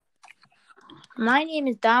My name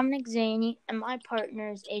is Dominic Zaney, and my partner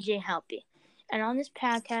is AJ Halpy. And on this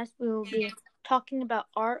podcast, we will be talking about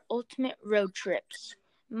our ultimate road trips.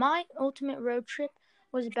 My ultimate road trip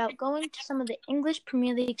was about going to some of the English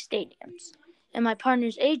Premier League stadiums, and my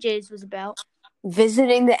partner's AJ's was about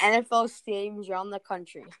visiting the NFL stadiums around the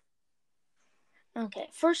country. Okay,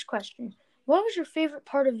 first question. What was your favorite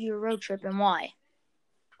part of your road trip and why?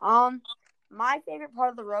 My favorite part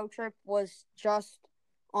of the road trip was just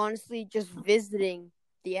visiting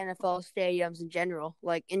the NFL stadiums in general,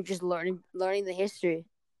 and just learning the history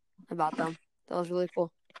about them. That was really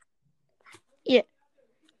cool. Yeah.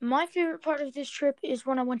 My favorite part of this trip is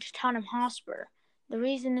when I went to Tottenham Hotspur. The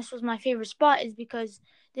reason this was my favorite spot is because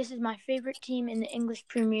this is my favorite team in the English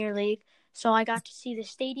Premier League, so I got to see the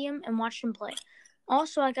stadium and watch them play.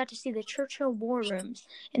 Also, I got to see the Churchill War Rooms,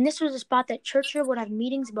 and this was a spot that Churchill would have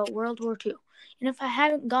meetings about World War II. And if I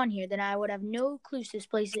hadn't gone here, then I would have no clue this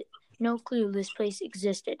place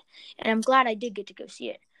existed. And I'm glad I did get to go see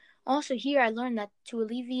it. Also, here I learned that to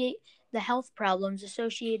alleviate the health problems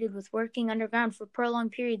associated with working underground for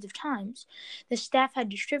prolonged periods of times, the staff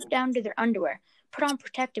had to strip down to their underwear, put on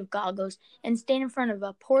protective goggles, and stand in front of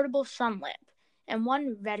a portable sun lamp. And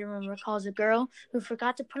one veteran recalls a girl who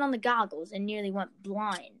forgot to put on the goggles and nearly went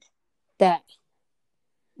blind.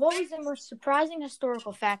 What was the most surprising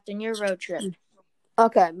historical fact in your road trip?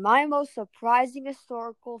 Okay, my most surprising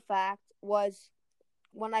historical fact was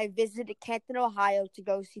when I visited Canton, Ohio to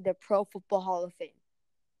go see the Pro Football Hall of Fame.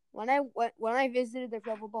 When I visited the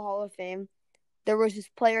Pro Football Hall of Fame, there was this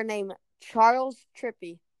player named Charles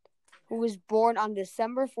Trippi, who was born on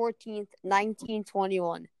December 14th,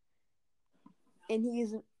 1921. And he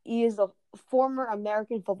is a former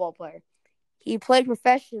American football player. He played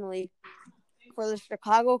professionally for the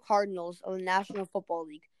Chicago Cardinals of the National Football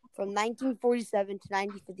League from 1947 to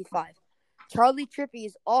 1955. Charlie Trippi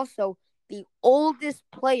is also the oldest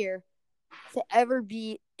player to ever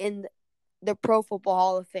be in the Pro Football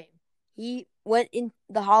Hall of Fame. He went in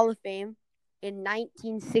the Hall of Fame in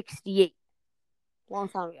 1968. Long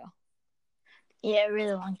time ago. Yeah, a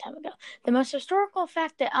really long time ago. The most historical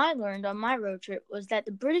fact that I learned on my road trip was that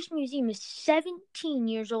the British Museum is 17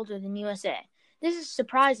 years older than USA. This is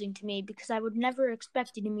surprising to me because I would never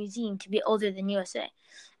expected a museum to be older than USA.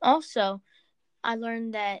 Also, I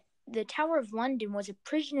learned that the Tower of London was a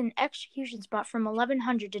prison and execution spot from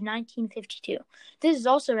 1100 to 1952. This is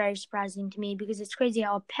also very surprising to me because it's crazy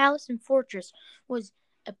how a palace and fortress was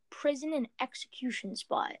a prison and execution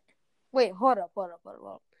spot. Wait, hold up.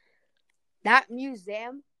 That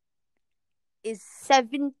museum is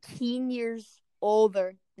 17 years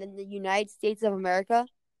older than the United States of America?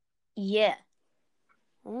 Yeah.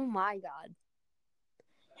 Oh my God.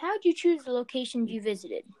 How did you choose the locations you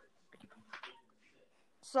visited?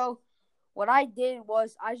 So, what I did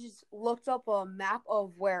was I just looked up a map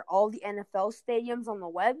of where all the NFL stadiums on the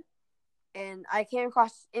web, and I came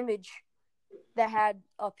across this image that had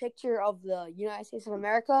a picture of the United States of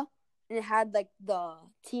America, and it had the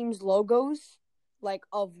team's logos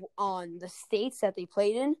on the states that they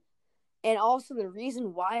played in. And also the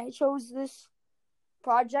reason why I chose this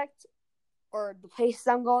project or the places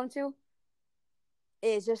I'm going to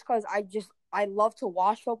is just because I love to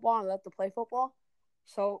watch football and I love to play football.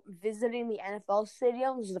 So visiting the NFL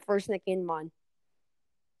stadiums is the first thing that came to mind.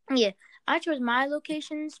 Yeah, I chose my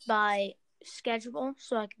locations by schedule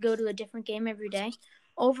so I could go to a different game every day.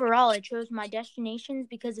 Overall, I chose my destinations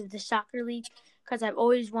because of the soccer league, because I've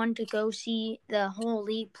always wanted to go see the whole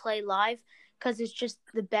league play live, because it's just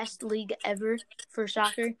the best league ever for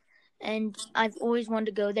soccer, and I've always wanted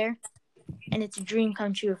to go there, and it's a dream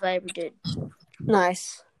come true if I ever did.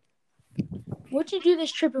 Nice. Would you do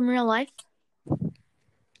this trip in real life?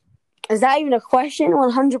 Is that even a question?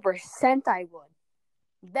 100% I would.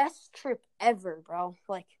 Best trip ever, bro.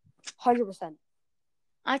 100%.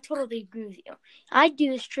 I totally agree with you. I'd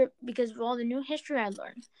do this trip because of all the new history I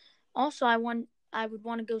learned. Also, I would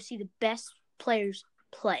want to go see the best players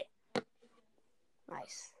play.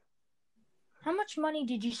 Nice. How much money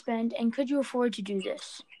did you spend, and could you afford to do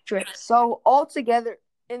this trip? So, altogether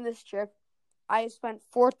in this trip, I spent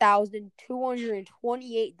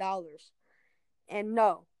 $4,228. And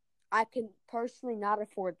no, I can personally not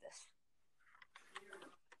afford this.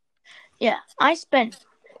 Yeah, I spent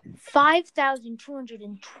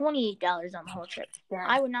 $5,228 on the whole trip. Yeah.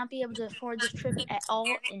 I would not be able to afford this trip at all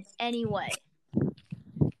in any way.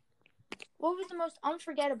 What was the most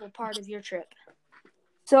unforgettable part of your trip?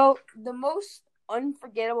 So, the most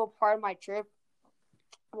unforgettable part of my trip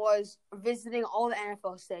was visiting all the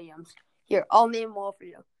NFL stadiums. Here, I'll name them all for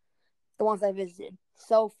you. The ones I visited.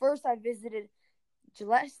 So, first I visited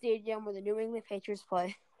Gillette Stadium where the New England Patriots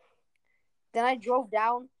play. Then I drove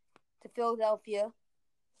down to Philadelphia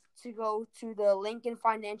to go to the Lincoln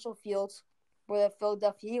Financial Fields where the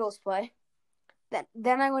Philadelphia Eagles play.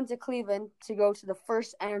 Then I went to Cleveland to go to the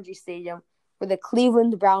First Energy Stadium where the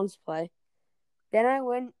Cleveland Browns play. Then I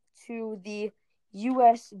went to the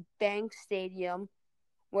U.S. Bank Stadium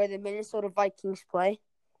where the Minnesota Vikings play.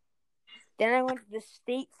 Then I went to the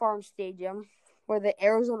State Farm Stadium where the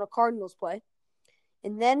Arizona Cardinals play.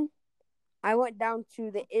 And then I went down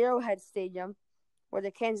to the Arrowhead Stadium where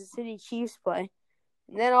the Kansas City Chiefs play.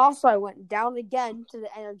 And then also I went down again to the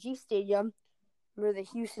NRG Stadium where the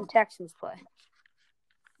Houston Texans play.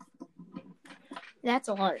 That's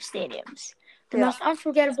a lot of stadiums. The most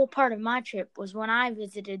unforgettable part of my trip was when I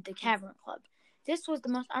visited the Cavern Club. This was the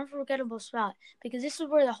most unforgettable spot because this is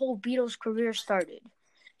where the whole Beatles career started.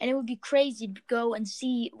 And it would be crazy to go and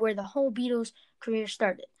see where the whole Beatles career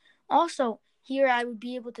started. Also, here I would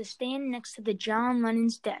be able to stand next to the John Lennon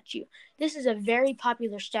statue. This is a very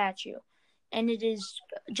popular statue, and it is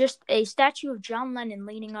just a statue of John Lennon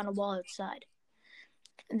leaning on a wall outside.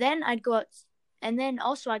 Then I got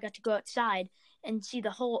to go outside and see the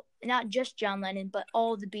whole, not just John Lennon, but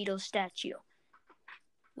all the Beatles statue.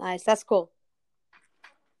 Nice, that's cool.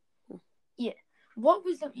 Yeah. What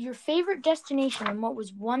was your favorite destination, and what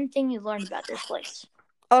was one thing you learned about this place?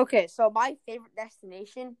 Okay, so my favorite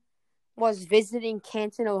destination was visiting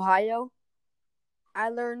Canton, Ohio. I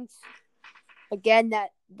learned, again,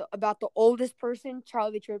 about the oldest person,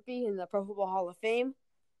 Charlie Trippi, in the Pro Football Hall of Fame.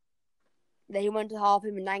 That he went to the Hall of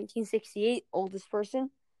Fame in 1968, oldest person.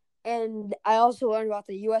 And I also learned about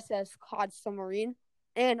the USS Cod submarine.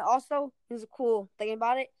 And also, there's a cool thing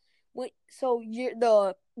about it. The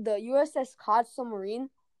USS Cod submarine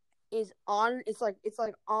is on. It's like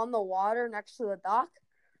on the water next to the dock,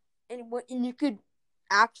 and you could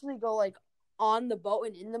actually go like on the boat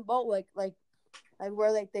and in the boat, like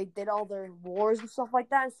where like they did all their wars and stuff like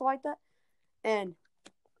that. And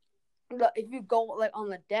if you go like on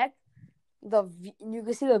the deck, you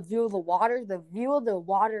can see the view of the water. The view of the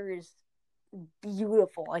water is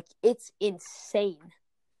beautiful. Like, it's insane.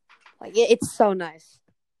 Like, it's so nice.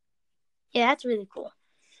 Yeah, that's really cool.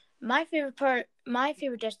 My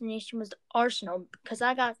favorite destination was the Arsenal because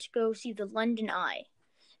I got to go see the London Eye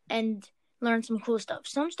and learn some cool stuff.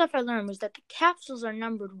 Some stuff I learned was that the capsules are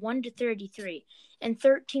numbered 1 to 33, and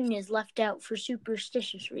 13 is left out for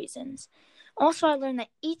superstitious reasons. Also, I learned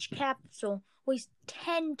that each capsule weighs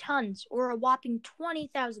 10 tons, or a whopping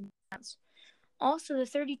 20,000 pounds. Also, the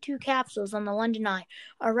 32 capsules on the London Eye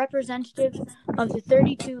are representative of the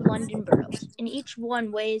 32 London boroughs, and each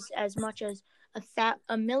one weighs as much as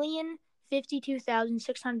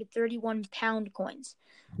 1,052,631 pound coins.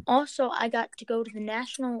 Also, I got to go to the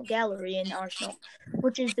National Gallery in Arsenal,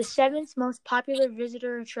 which is the 7th most popular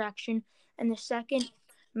visitor attraction and the 2nd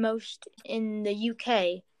most in the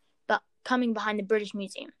UK, but coming behind the British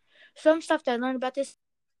Museum. Some stuff that I learned about this: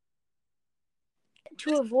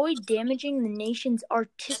 to avoid damaging the nation's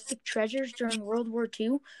artistic treasures during World War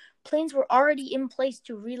II, plans were already in place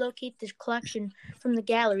to relocate this collection from the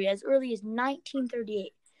gallery as early as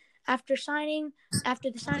 1938. After the signing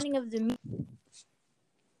of the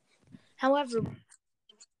However, in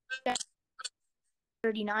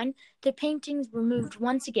 1939, the paintings were moved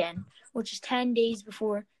once again, which is 10 days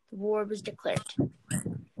before the war was declared.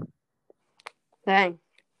 Dang,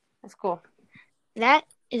 that's cool. That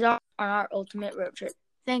is on our ultimate road trip.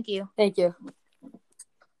 Thank you. Thank you.